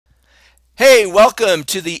Hey, welcome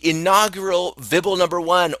to the inaugural VIBL number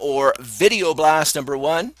 1 or Video Blast number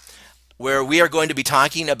 1, where we are going to be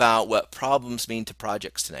talking about what problems mean to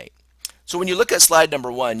projects tonight. So when you look at slide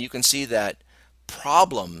number 1, you can see that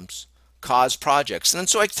problems cause projects. And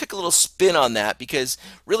so I took a little spin on that because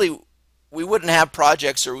really we wouldn't have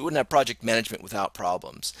projects or we wouldn't have project management without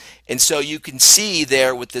problems. And so you can see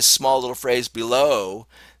there with this small little phrase below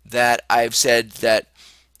that I've said that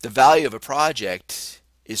the value of a project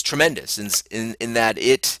is tremendous in that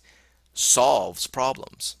it solves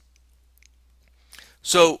problems.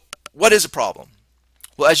 So what is a problem?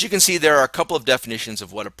 Well, as you can see, there are a couple of definitions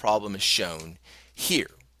of what a problem is shown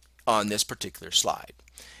here on this particular slide.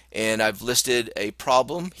 And I've listed a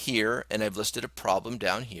problem here and I've listed a problem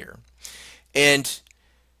down here. And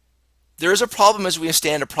there is a problem as we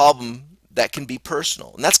understand a problem that can be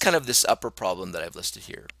personal. And that's kind of this upper problem that I've listed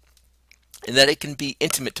here. And that it can be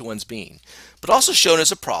intimate to one's being, but also shown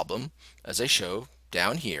as a problem, as I show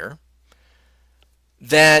down here,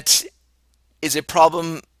 that is a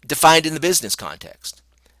problem defined in the business context,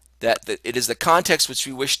 that it is the context which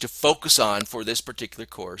we wish to focus on for this particular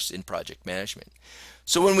course in project management.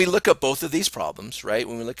 So when we look at both of these problems, right,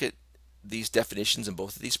 when we look at these definitions in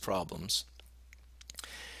both of these problems,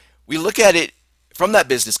 we look at it from that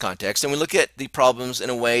business context, and we look at the problems in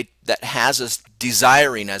a way that has us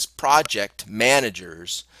desiring as project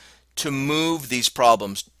managers to move these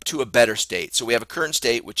problems to a better state. So we have a current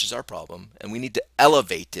state, which is our problem, and we need to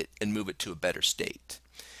elevate it and move it to a better state.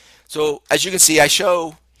 So as you can see, I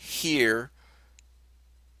show here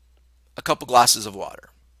a couple glasses of water,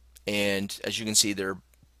 and as you can see, they're,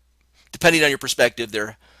 depending on your perspective,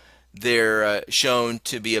 they're shown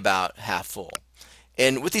to be about half full.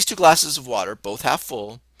 And with these two glasses of water, both half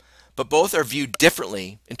full, but both are viewed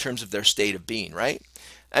differently in terms of their state of being, right?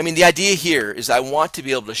 I mean, the idea here is I want to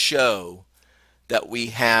be able to show that we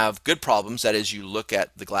have good problems, that is, you look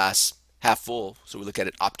at the glass half full, so we look at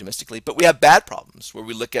it optimistically, but we have bad problems where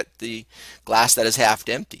we look at the glass that is half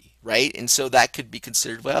empty, right? And so that could be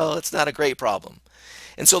considered, well, it's not a great problem.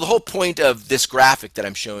 And so the whole point of this graphic that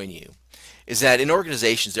I'm showing you is that in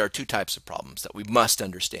organizations there are two types of problems that we must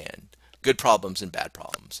understand. Good problems and bad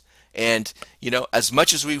problems. And you know, as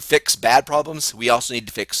much as we fix bad problems, we also need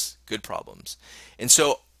to fix good problems. And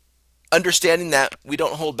so understanding that, we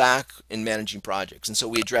don't hold back in managing projects, and so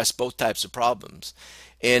we address both types of problems.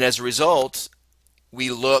 And as a result,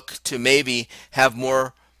 we look to maybe have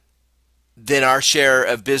more than our share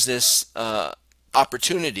of business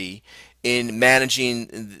opportunity in managing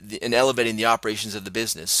and elevating the operations of the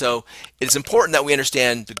business. So it's important that we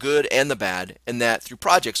understand the good and the bad, and that through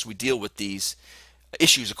projects we deal with these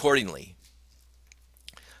issues accordingly.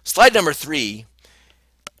 Slide number 3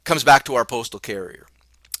 comes back to our postal carrier.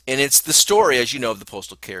 And it's the story, as you know, of the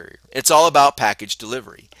postal carrier. It's all about package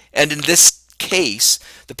delivery. And in this case,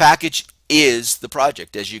 the package is the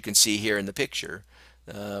project, as you can see here in the picture.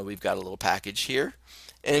 We've got a little package here.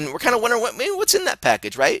 And we're kind of wondering what's in that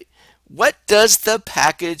package, right? What does the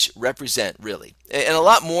package represent, really? And a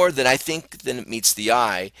lot more than I think than it meets the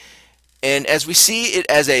eye. And as we see it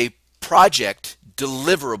as a project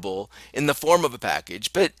deliverable in the form of a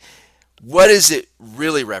package, but what is it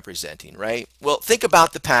really representing, right? Well, think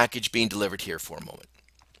about the package being delivered here for a moment,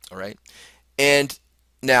 all right? And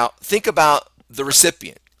now think about the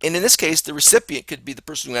recipient. And in this case, the recipient could be the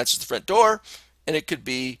person who answers the front door, and it could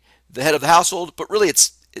be the head of the household, but really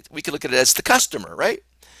we could look at it as the customer, right?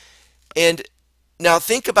 And now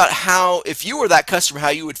think about how, if you were that customer, how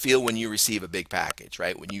you would feel when you receive a big package,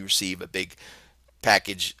 right? When you receive a big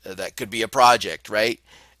package that could be a project, right?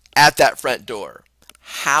 At that front door,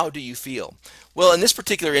 how do you feel? Well, in this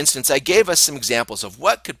particular instance, I gave us some examples of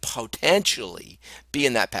what could potentially be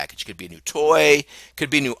in that package. It could be a new toy, could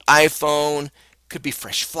be a new iPhone, could be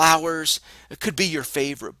fresh flowers, it could be your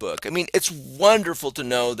favorite book. I mean, it's wonderful to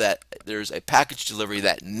know that there's a package delivery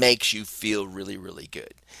that makes you feel really, really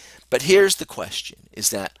good. But here's the question,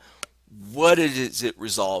 is that what is it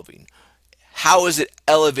resolving? How is it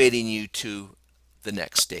elevating you to the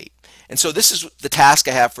next state? And so this is the task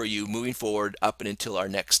I have for you moving forward up and until our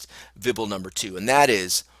next VIBL number 2. And that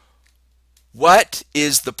is, what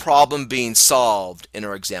is the problem being solved in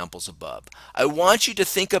our examples above? I want you to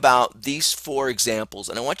think about these 4 examples,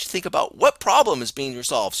 and I want you to think about what problem is being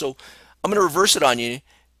resolved. So I'm going to reverse it on you,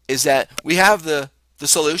 is that we have the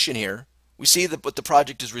solution here. We see what the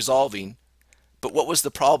project is resolving, but what was the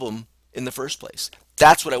problem in the first place?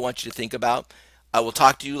 That's what I want you to think about. I will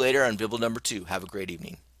talk to you later on VIBL number 2. Have a great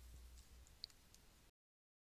evening.